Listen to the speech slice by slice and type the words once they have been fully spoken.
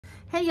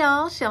Hey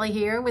y'all, Shelly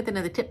here with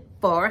another tip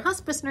for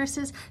hospice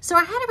nurses. So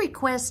I had a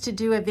request to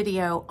do a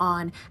video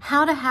on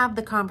how to have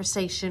the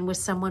conversation with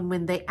someone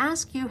when they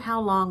ask you how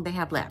long they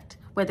have left,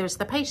 whether it's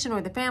the patient or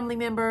the family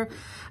member.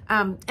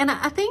 And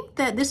I think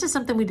that this is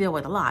something we deal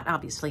with a lot,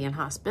 obviously, in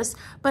hospice,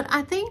 but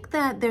I think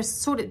that there's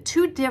sort of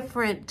two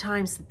different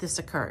times that this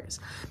occurs.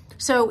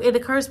 So it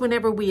occurs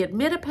whenever we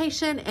admit a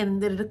patient,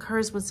 and then it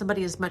occurs when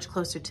somebody is much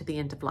closer to the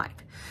end of life.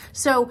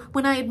 So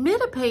when I admit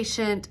a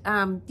patient,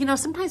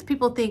 sometimes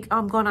people think, oh,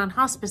 I'm going on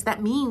hospice.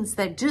 That means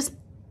that just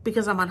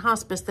because I'm on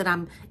hospice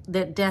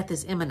that death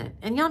is imminent.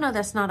 And y'all know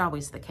that's not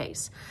always the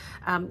case.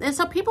 And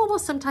so people will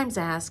sometimes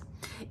ask.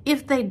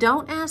 If they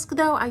don't ask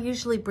though, I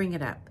usually bring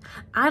it up.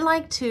 I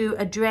like to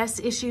address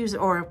issues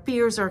or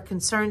fears or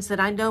concerns that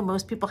I know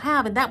most people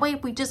have. And that way,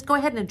 if we just go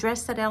ahead and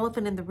address that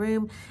elephant in the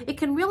room, it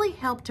can really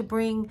help to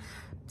bring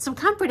some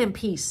comfort and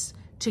peace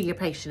to your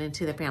patient and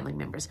to the family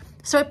members.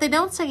 So if they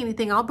don't say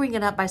anything, I'll bring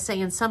it up by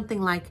saying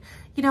something like,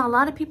 a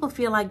lot of people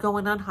feel like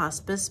going on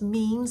hospice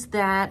means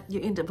that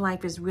your end of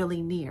life is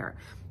really near,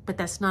 but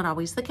that's not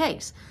always the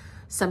case.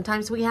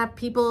 Sometimes we have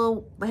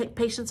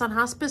patients on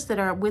hospice that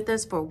are with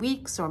us for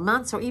weeks or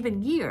months or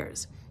even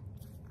years.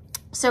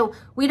 So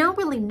we don't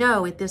really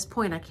know at this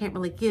point. I can't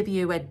really give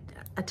you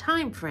a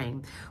time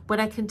frame. What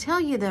I can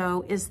tell you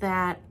though is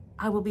that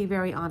I will be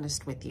very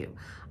honest with you.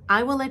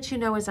 I will let you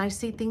know as I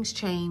see things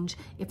change.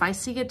 If I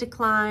see a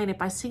decline,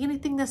 if I see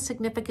anything that's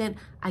significant,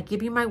 I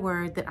give you my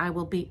word that I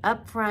will be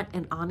upfront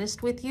and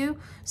honest with you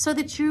so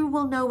that you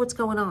will know what's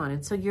going on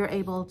and so you're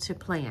able to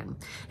plan.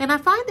 And I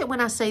find that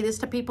when I say this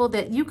to people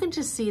that you can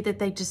just see that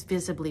they just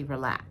visibly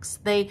relax.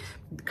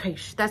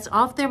 That's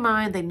off their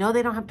mind. They know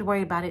they don't have to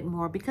worry about it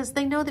anymore because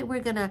they know that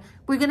we're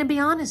gonna be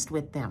honest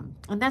with them.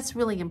 And that's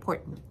really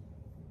important.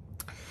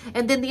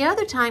 And then the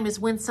other time is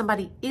when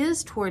somebody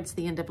is towards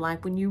the end of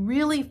life, when you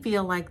really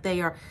feel like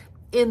they are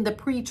in the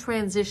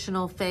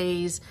pre-transitional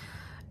phase,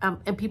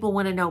 and people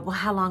want to know, well,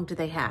 how long do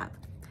they have?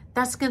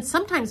 That's going to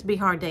sometimes be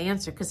hard to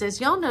answer because,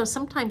 as y'all know,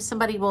 sometimes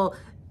somebody will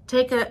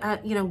take a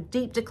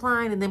deep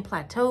decline and then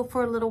plateau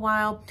for a little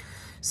while.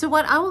 So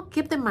I will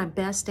give them my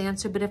best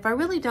answer, but if I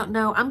really don't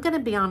know, I'm going to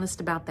be honest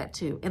about that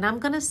too. And I'm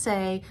going to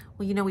say,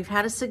 well, we've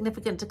had a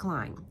significant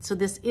decline. So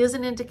this is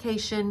an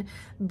indication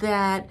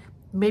that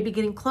maybe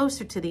getting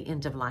closer to the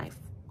end of life.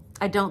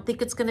 I don't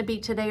think it's going to be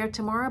today or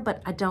tomorrow,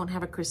 but I don't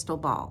have a crystal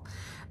ball.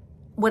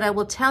 What I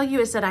will tell you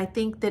is that I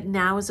think that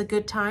now is a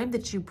good time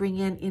that you bring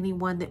in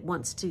anyone that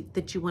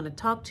you want to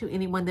talk to,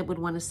 anyone that would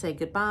want to say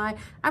goodbye.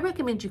 I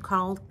recommend you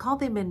call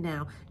them in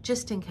now,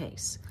 just in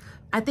case.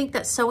 I think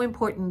that's so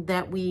important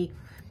that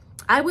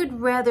I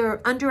would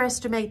rather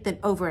underestimate than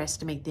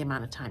overestimate the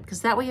amount of time,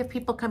 because that way if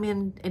people come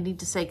in and need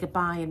to say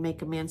goodbye and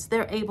make amends,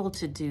 they're able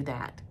to do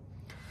that.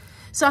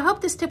 So I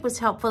hope this tip was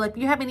helpful. If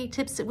you have any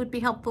tips that would be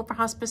helpful for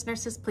hospice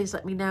nurses, please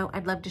let me know.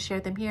 I'd love to share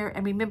them here.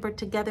 And remember,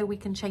 together we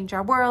can change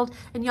our world.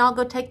 And y'all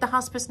go take the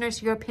Hospice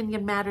Nurse Your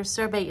Opinion Matters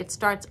survey. It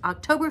starts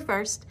October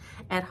 1st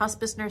at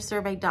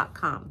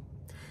hospicenursesurvey.com.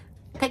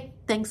 Okay,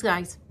 thanks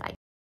guys. Bye.